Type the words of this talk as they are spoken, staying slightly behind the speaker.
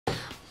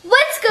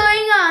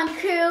going on,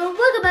 crew?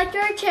 Welcome back to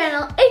our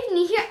channel. If you're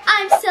new here,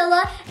 I'm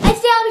Cilla, and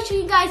today I'll be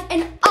showing you guys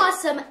an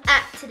awesome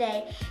app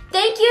today.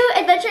 Thank you,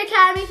 Adventure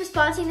Academy, for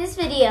sponsoring this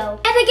video.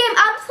 And the game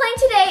I'm playing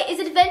today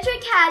is Adventure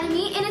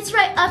Academy, and it's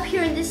right up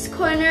here in this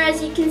corner,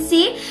 as you can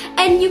see.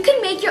 And you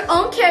can make your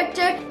own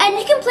character, and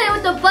you can play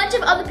with a bunch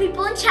of other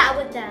people and chat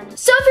with them.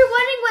 So if you're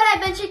wondering what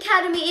Adventure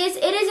Academy is,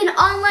 it is an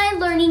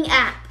online learning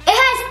app. It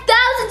has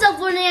thousands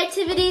of learning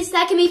activities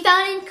that can be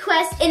found in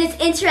Quest in its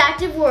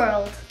interactive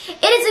world.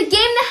 It is a game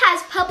that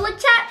has public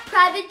chat,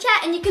 private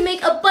chat, and you can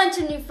make a bunch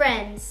of new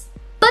friends.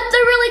 But the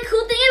really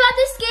cool thing about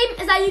this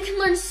game is that you can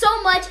learn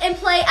so much and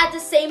play at the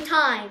same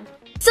time.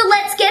 So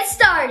let's get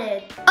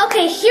started.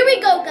 Okay, here we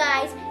go,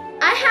 guys.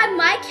 I have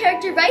my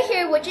character right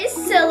here, which is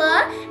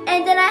Cilla,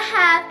 and then I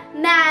have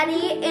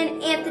Maddie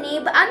and Anthony,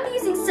 but I'm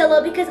using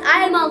Cilla because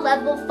I am on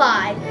level 5.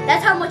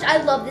 That's how much I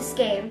love this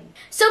game.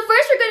 So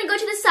first we're going to go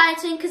to the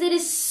science wing because it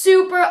is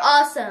super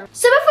awesome.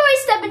 So before we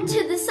step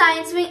into the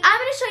science wing, I'm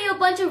going to show you a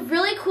bunch of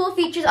really cool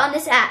features on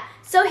this app.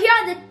 So here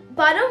on the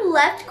bottom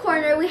left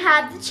corner, we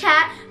have the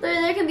chat.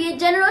 There can be a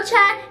general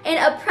chat and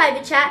a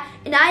private chat,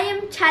 and I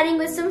am chatting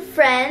with some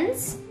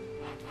friends.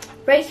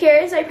 Right here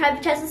is my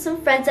private chat with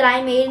some friends that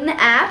I made in the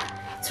app.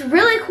 It's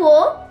really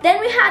cool. Then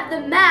we have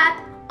the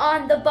map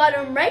on the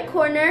bottom right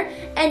corner,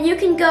 and you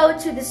can go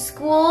to the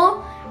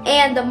school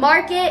and the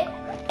market,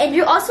 and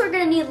you also are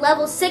going to need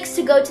level 6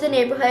 to go to the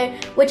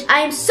neighborhood, which I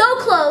am so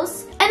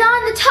close. And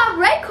on the top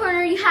right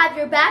corner, you have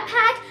your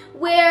backpack,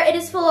 where it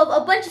is full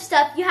of a bunch of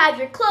stuff. You have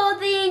your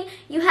clothing,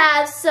 you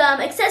have some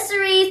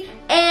accessories,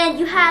 and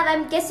you have,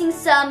 I'm guessing,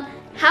 some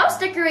house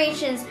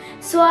decorations.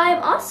 So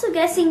I'm also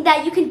guessing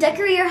that you can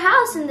decorate your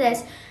house in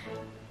this.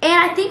 And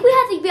I think we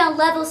have to be on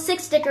level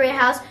 6 to decorate a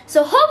house.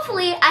 So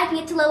hopefully I can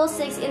get to level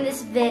 6 in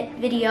this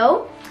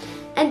video.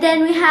 And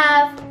then we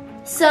have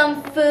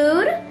some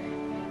food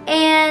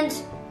and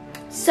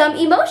some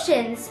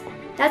emotions.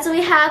 That's what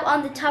we have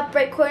on the top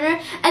right corner.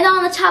 And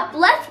on the top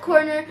left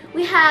corner,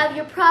 we have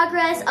your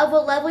progress of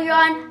what level you're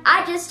on.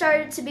 I just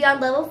started to be on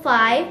level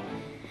 5.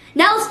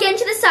 Now let's get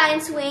into the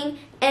science wing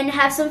and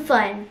have some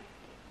fun.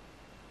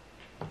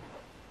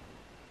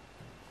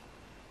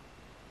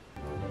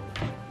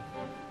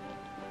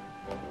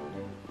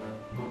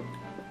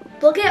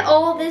 Look at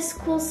all this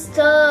cool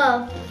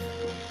stuff.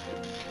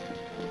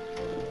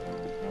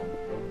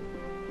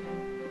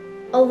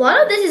 A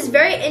lot of this is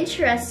very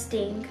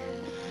interesting.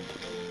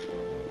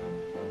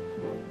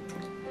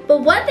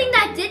 But one thing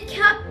that did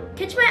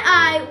catch my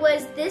eye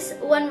was this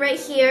one right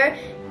here.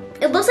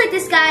 It looks like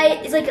this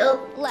guy is like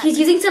he's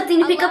using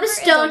something to pick up a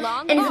stone,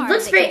 and it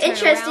looks very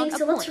interesting,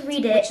 so let's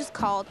read it. Which is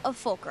called a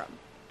fulcrum.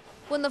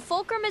 When the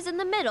fulcrum is in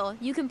the middle,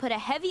 you can put a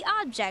heavy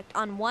object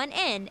on one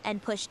end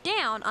and push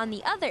down on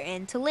the other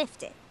end to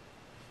lift it.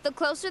 The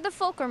closer the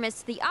fulcrum is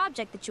to the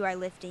object that you are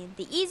lifting,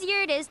 the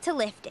easier it is to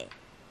lift it.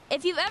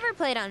 If you've ever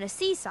played on a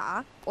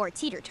seesaw, or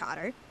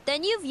teeter-totter,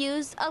 then you've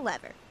used a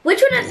lever.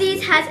 Which one of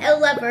these has a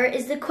lever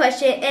is the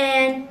question,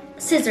 and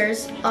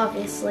scissors,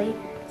 obviously.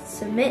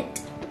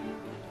 Submit.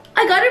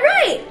 I got it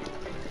right!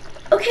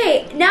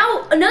 Okay,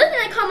 now another thing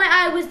that caught my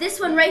eye was this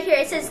one right here.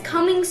 It says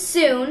coming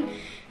soon.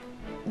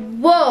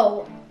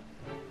 Whoa.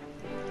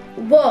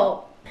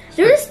 Whoa.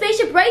 There's a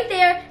spaceship right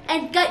there,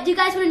 and do you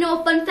guys want to know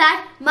a fun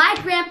fact? My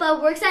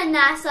grandpa works at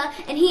NASA,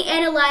 and he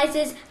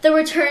analyzes the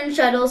return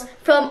shuttles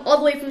from all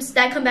the way from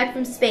that come back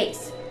from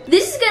space.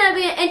 This is going to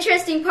be an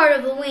interesting part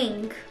of the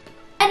wing.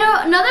 And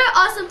another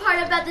awesome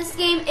part about this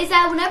game is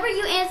that whenever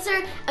you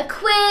answer a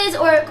quiz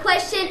or a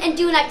question and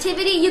do an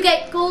activity, you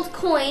get gold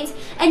coins,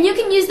 and you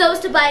can use those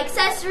to buy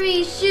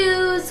accessories,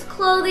 shoes,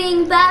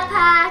 clothing,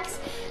 backpacks.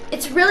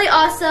 It's really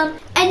awesome,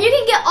 and you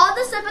can get all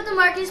the stuff at the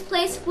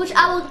marketplace, which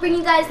I will bring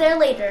you guys there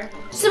later.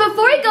 So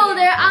before we go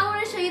there, I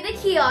want to show you the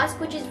kiosk,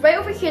 which is right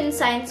over here in the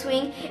science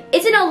wing.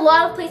 It's in a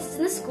lot of places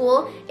in the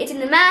school. It's in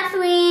the math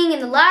wing,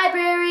 in the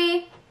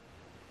library.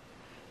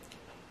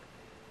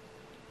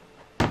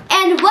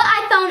 And what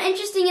I found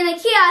interesting in the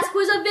kiosk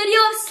was a video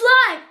of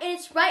slime, and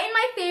it's right in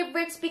my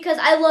favorites because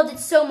I loved it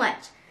so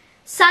much.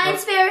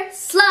 Science fair,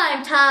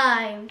 slime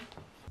time.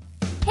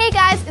 Hey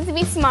guys, it's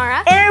me,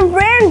 Samara. And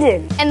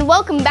Brandon. And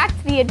welcome back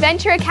to the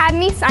Adventure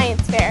Academy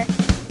Science Fair.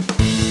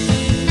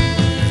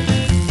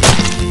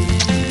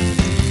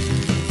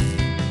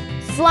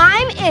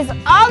 Slime is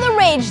all the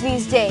rage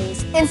these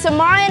days, and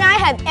Samara and I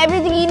have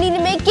everything you need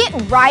to make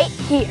it right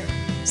here.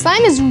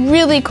 Slime is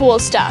really cool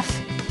stuff.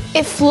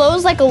 It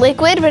flows like a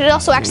liquid, but it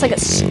also acts like a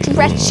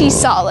stretchy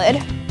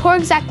solid. Pour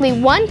exactly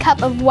 1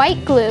 cup of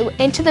white glue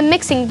into the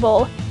mixing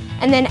bowl,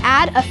 and then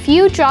add a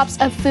few drops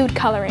of food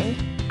coloring.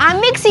 I'm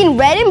mixing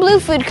red and blue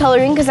food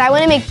coloring because I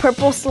want to make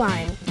purple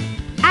slime.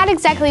 Add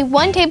exactly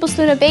 1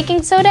 tablespoon of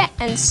baking soda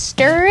and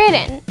stir it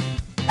in.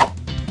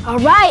 All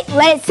right,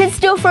 let it sit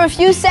still for a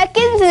few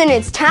seconds, and then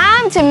it's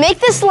time to make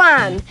the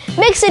slime.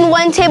 Mix in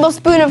 1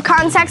 tablespoon of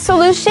contact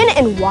solution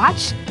and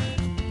watch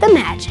the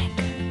magic.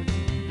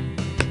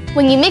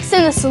 When you mix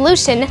in the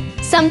solution,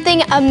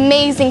 something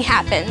amazing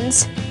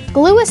happens.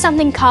 Glue is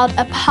something called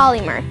a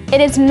polymer. It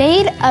is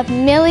made of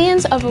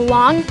millions of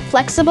long,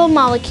 flexible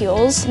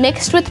molecules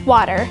mixed with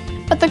water.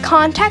 But the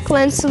contact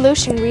lens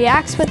solution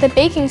reacts with the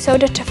baking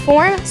soda to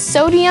form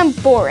sodium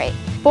borate.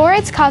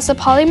 Borates cause the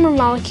polymer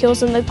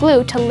molecules in the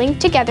glue to link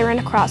together in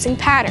a crossing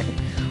pattern,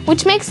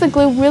 which makes the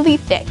glue really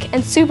thick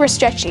and super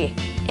stretchy.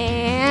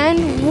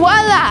 And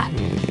voila!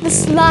 The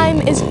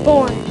slime is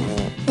born.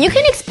 You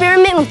can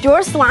experiment with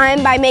your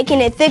slime by making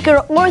it thicker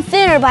or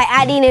thinner by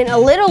adding in a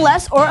little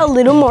less or a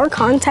little more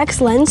contact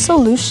lens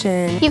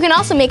solution. You can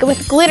also make it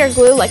with glitter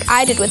glue like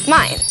I did with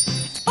mine.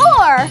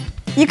 Or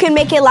you can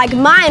make it like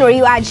mine where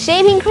you add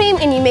shaving cream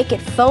and you make it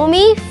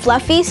foamy,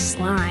 fluffy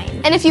slime.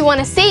 And if you want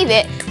to save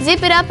it,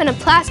 zip it up in a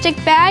plastic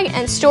bag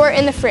and store it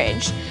in the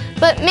fridge.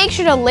 But make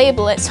sure to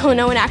label it so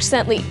no one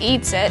accidentally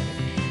eats it.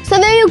 So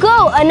there you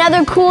go,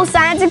 another cool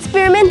science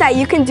experiment that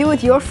you can do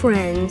with your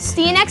friends.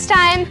 See you next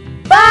time.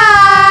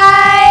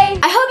 Bye!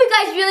 I hope you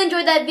guys really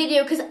enjoyed that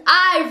video because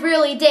I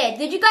really did.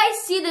 Did you guys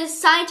see the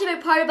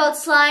scientific part about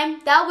slime?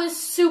 That was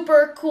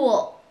super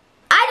cool.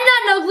 I did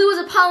not know glue was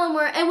a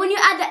polymer, and when you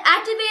add the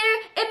activator,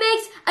 it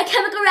makes a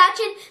chemical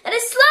reaction that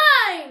is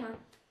slime!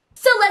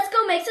 So let's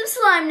go make some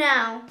slime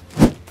now.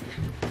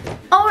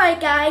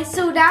 Alright guys,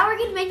 so now we're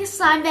going to make the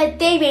slime that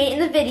they made in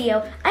the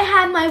video. I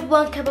have my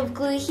 1 cup of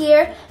glue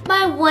here,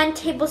 my 1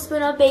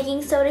 tablespoon of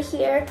baking soda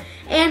here,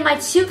 and my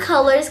 2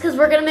 colors because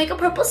we're going to make a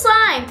purple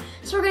slime.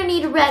 So we're going to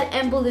need red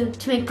and blue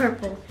to make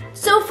purple.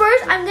 So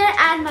first I'm going to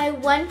add my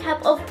 1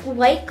 cup of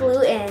white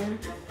glue in.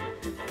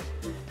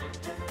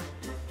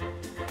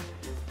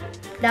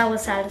 That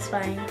was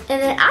satisfying.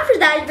 And then after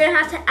that, you're going to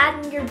have to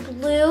add in your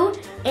blue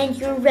and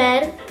your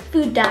red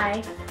food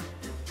dye.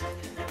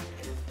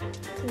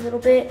 A little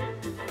bit.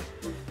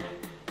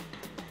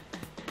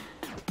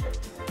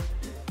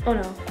 Oh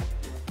no.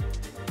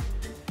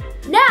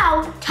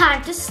 Now,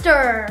 time to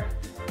stir.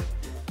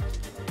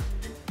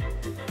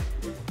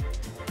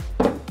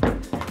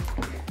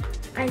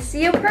 I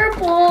see a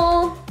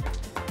purple.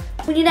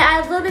 We need to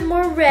add a little bit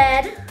more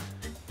red.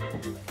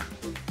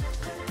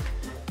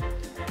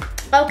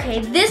 Okay,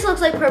 this looks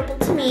like purple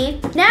to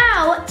me.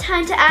 Now,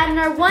 time to add in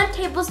our 1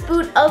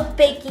 tablespoon of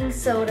baking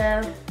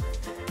soda.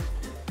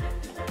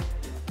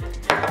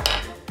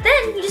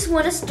 Then you just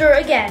want to stir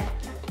again.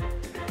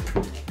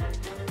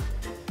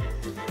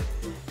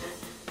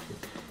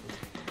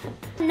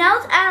 Now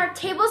let's add our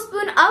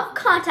tablespoon of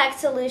contact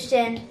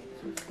solution.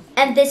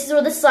 And this is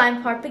where the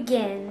slime part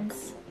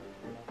begins.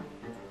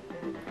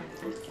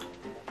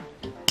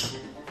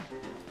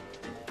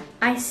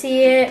 I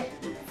see it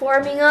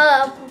forming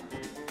up.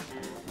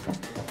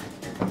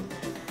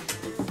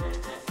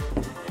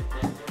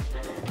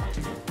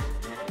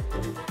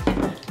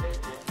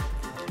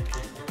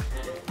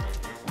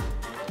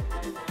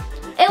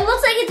 It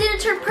looks like it didn't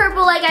turn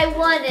purple like I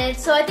wanted,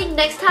 so I think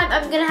next time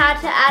I'm gonna have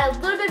to add a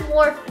little bit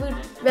more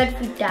red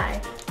food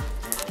dye.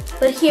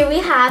 But here we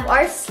have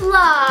our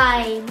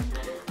slime,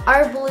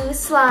 our blue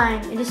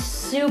slime. It is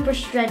super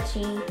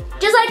stretchy.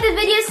 Just like the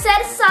video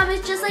said, slime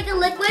is just like a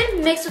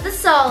liquid mixed with a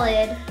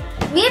solid.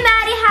 Me and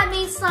Maddie have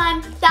made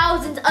slime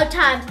thousands of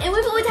times, and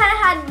we've always had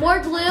to add more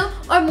glue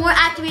or more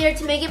activator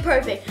to make it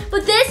perfect.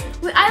 But this,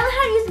 I only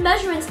had to use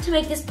measurements to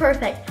make this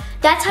perfect.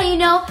 That's how you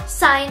know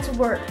science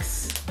works.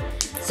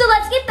 So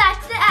let's get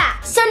back to the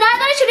app. So now that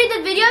I showed you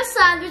the video of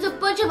slime, there's a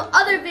bunch of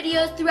other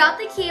videos throughout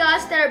the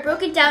kiosk that are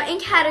broken down in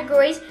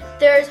categories.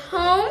 There's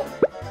home,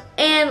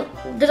 and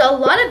there's a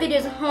lot of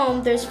videos of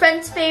home. There's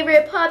friends'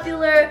 favorite,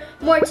 popular,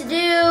 more to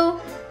do,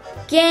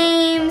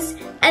 games,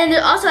 and then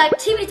there's also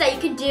activities that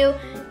you can do.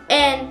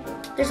 And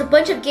there's a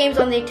bunch of games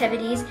on the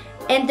activities.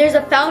 And there's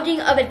a founding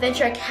of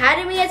Adventure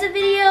Academy as a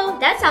video.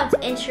 That sounds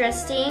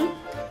interesting.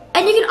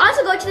 And you can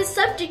also go to the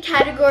subject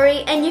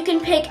category and you can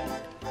pick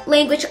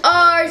language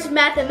arts,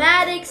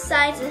 mathematics,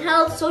 science and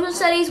health, social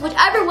studies,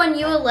 whichever one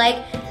you would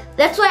like.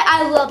 That's why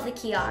I love the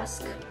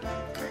kiosk.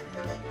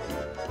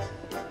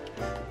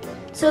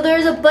 So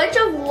there's a bunch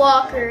of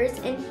walkers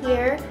in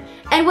here.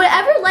 And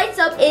whatever lights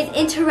up is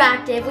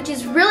interactive, which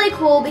is really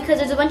cool because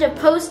there's a bunch of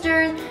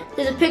posters.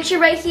 There's a picture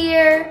right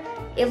here.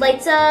 It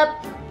lights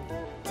up.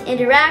 It's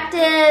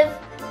interactive.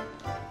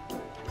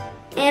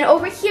 And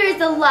over here is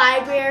the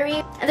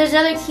library. And there's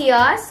another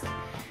kiosk.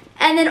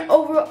 And then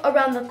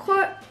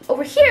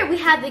over here we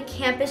have the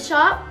campus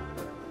shop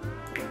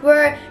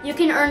where you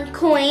can earn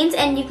coins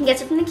and you can get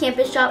stuff from the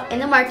campus shop in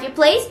the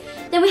marketplace.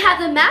 Then we have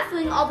the math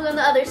wing all the way on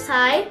the other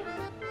side.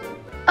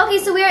 Okay,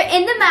 so we are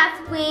in the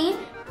math wing.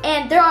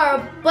 And there are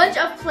a bunch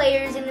of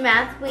players in the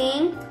math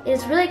wing. It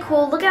is really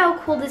cool. Look at how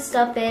cool this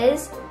stuff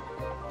is.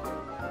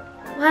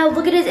 Wow,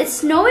 look at it. It's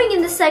snowing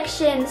in this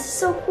section. This is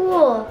so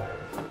cool.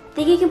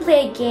 Think you can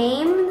play a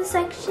game in this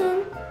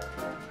section?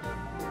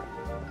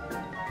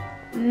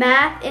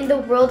 Math in the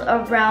world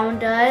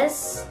around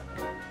us.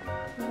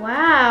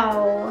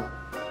 Wow.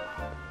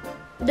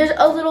 There's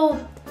a little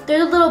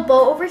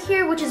boat over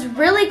here, which is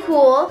really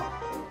cool.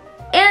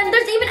 And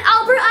there's even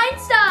Albert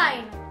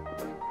Einstein.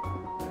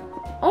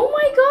 Oh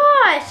my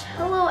gosh!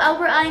 Hello,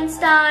 Albert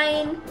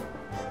Einstein.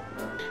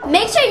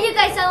 Make sure you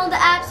guys download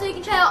the app so you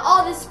can try out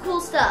all this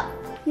cool stuff.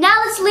 Now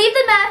let's leave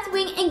the math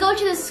wing and go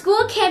to the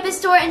school campus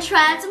store and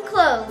try on some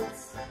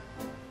clothes.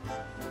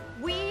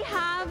 We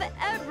have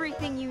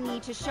everything you need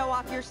need to show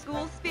off your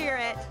school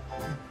spirit.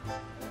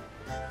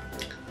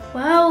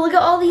 Wow, look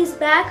at all these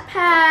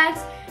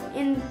backpacks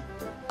and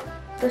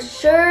the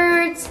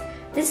shirts.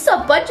 This is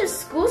a bunch of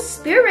school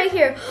spirit right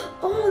here.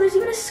 Oh, there's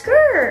even a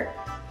skirt.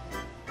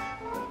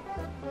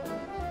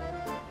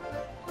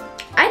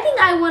 I think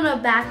I want a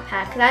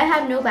backpack because I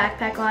have no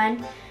backpack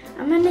on.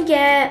 I'm gonna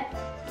get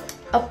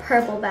a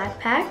purple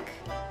backpack.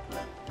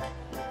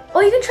 Oh,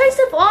 you can try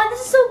stuff on.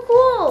 This is so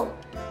cool.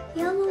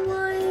 Yellow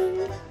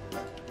one.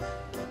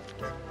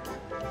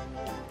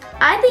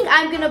 I think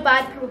I'm gonna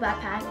buy the purple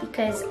backpack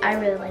because I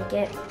really like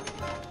it.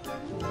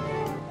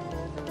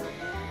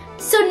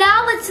 So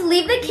now let's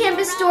leave the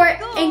campus store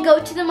and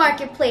go to the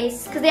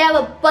marketplace because they have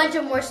a bunch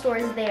of more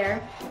stores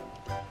there.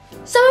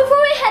 So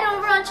before we head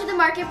over onto the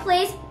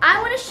marketplace, I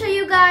want to show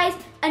you guys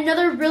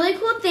another really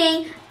cool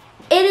thing.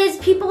 It is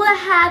people that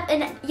have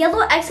a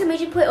yellow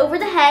exclamation point over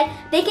the head.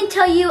 They can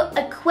tell you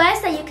a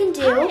quest that you can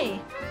do. Hi.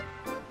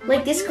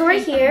 Like this girl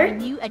right here. My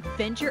new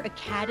Adventure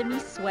Academy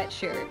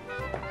sweatshirt.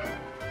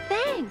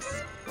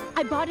 Thanks.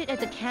 I bought it at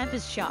the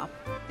campus shop.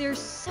 There's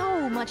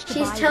so much to buy.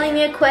 She's telling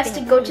me a quest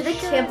to go to the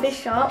campus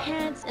shop.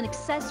 Pants and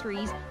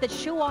accessories that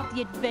show off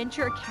the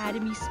Adventure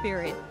Academy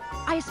spirit.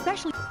 I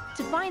especially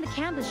to find the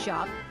campus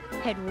shop,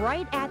 head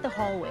right at the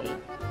hallway.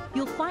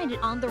 You'll find it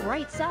on the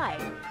right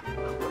side.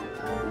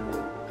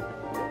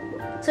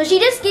 So she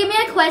just gave me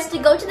a quest to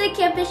go to the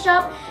campus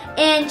shop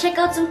and check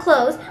out some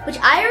clothes, which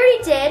I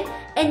already did.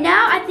 And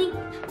now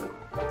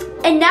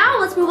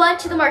let's move on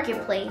to the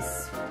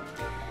marketplace.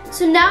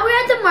 So now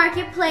we're at the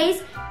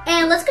marketplace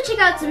and let's go check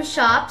out some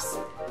shops.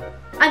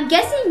 I'm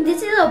guessing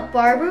this is a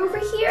barber over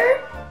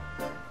here.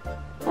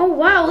 Oh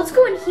wow, let's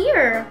go in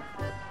here.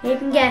 Maybe I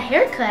can get a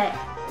haircut.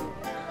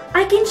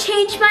 I can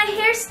change my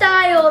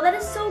hairstyle. That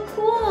is so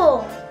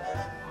cool.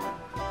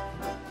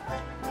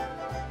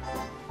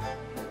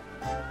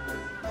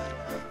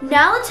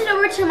 Now let's head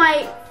over to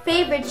my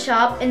favorite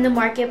shop in the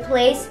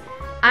marketplace.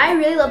 I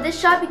really love this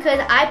shop because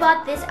I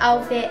bought this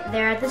outfit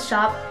there at the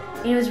shop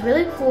and it was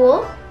really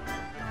cool.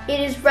 It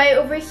is right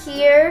over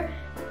here,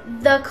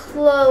 the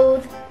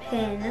clothes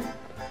pin.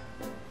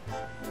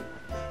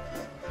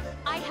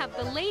 I have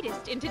the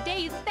latest in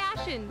today's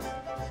fashions.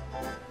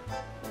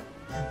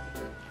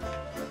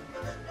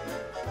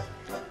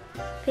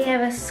 They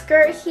have a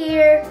skirt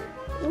here.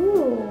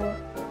 Ooh.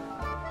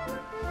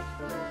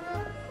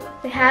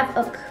 They have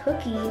a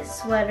cookie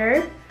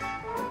sweater.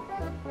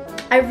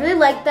 I really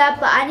like that,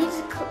 but I need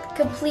to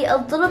complete a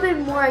little bit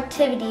more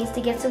activities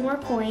to get some more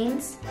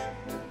coins.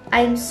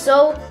 I'm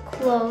so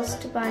close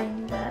to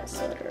buying that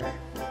sweater.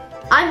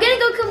 I'm gonna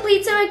go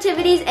complete some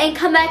activities and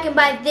come back and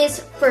buy this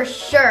for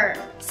sure.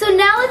 So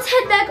now let's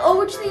head back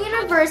over to the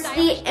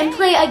university and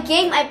play a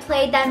game I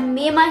played that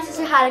me and my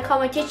sister had a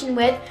competition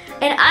with,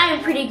 and I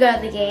am pretty good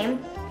at the game.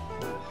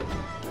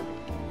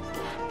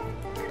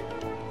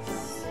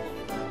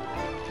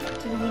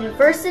 To the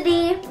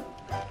university,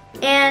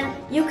 and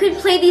you can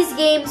play these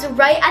games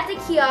right at the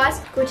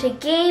kiosk. Go to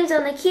games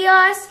on the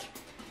kiosk.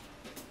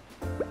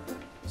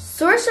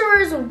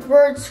 Sorcerer's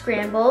Word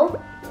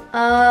Scramble.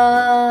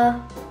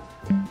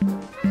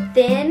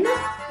 Thin.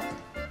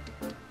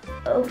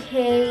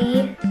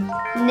 Okay.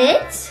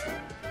 Knit.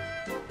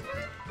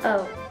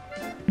 Oh.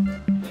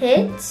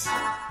 Hit.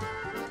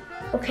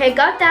 Okay,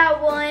 got that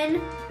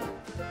one.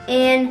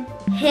 And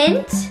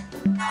hint.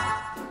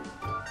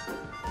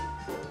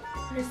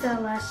 What is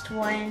that last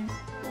one?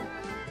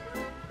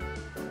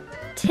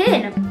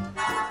 Tin.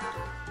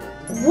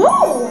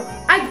 Whoa!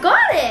 I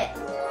got it!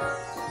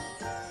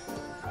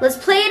 Let's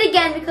play it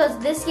again because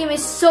this game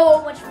is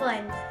so much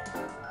fun.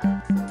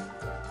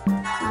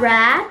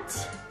 Rat.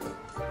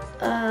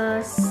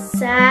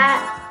 Sat.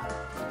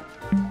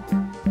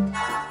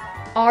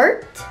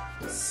 Art.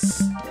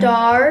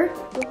 Star.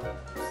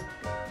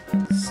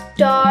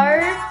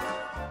 Star.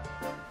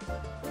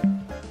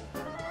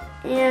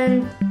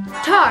 And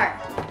tar.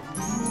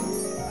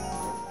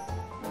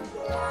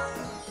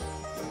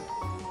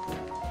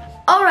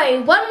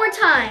 Alright, one more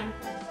time.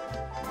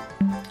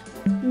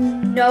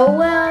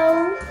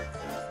 Noel.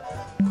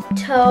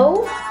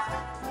 Toe.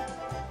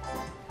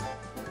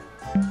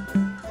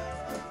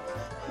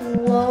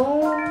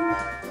 Loan.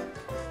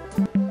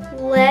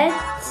 Let.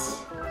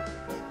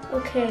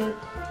 Okay.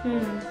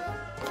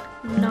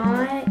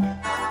 Not.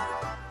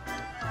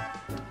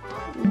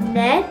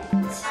 Net.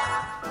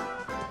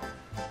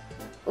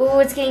 Oh,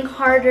 it's getting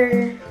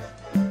harder.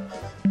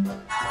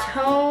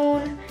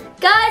 Tone.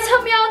 Guys,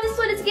 help me out on this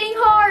one. It's getting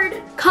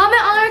hard.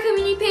 Comment on our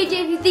community page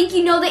if you think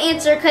you know the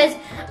answer, because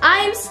I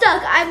am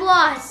stuck. I'm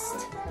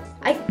lost.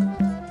 I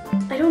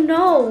don't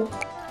know.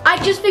 I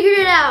just figured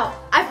it out.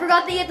 I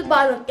forgot the E at the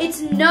bottom.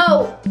 It's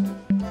no.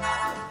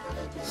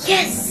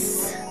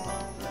 Yes.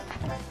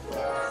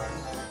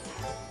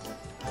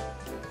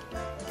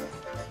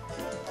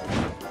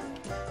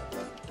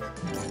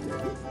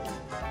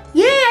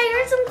 Yay, I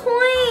earned some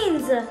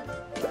coins.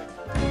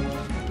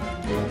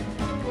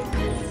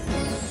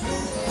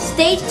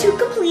 Stage 2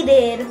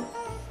 completed.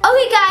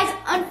 Okay guys,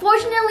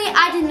 unfortunately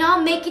I did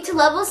not make it to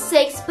level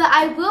 6, but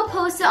I will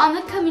post it on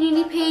the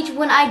community page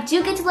when I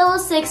do get to level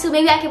 6, so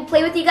maybe I can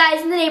play with you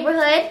guys in the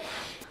neighborhood.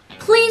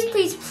 Please,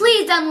 please,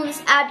 please download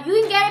this app. You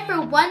can get it for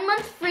 1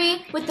 month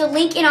free with the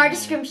link in our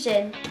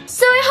description.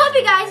 So I hope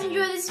you guys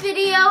enjoyed this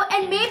video,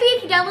 and maybe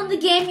if you download the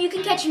game, you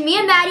can catch me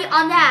and Maddie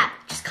on the app.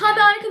 Just comment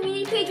on the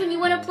community page when you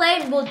want to play,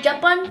 and we'll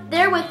jump on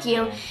there with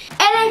you. And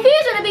if you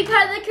guys want to be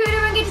part of the crew,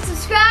 don't forget to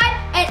subscribe,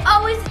 and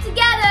always hit the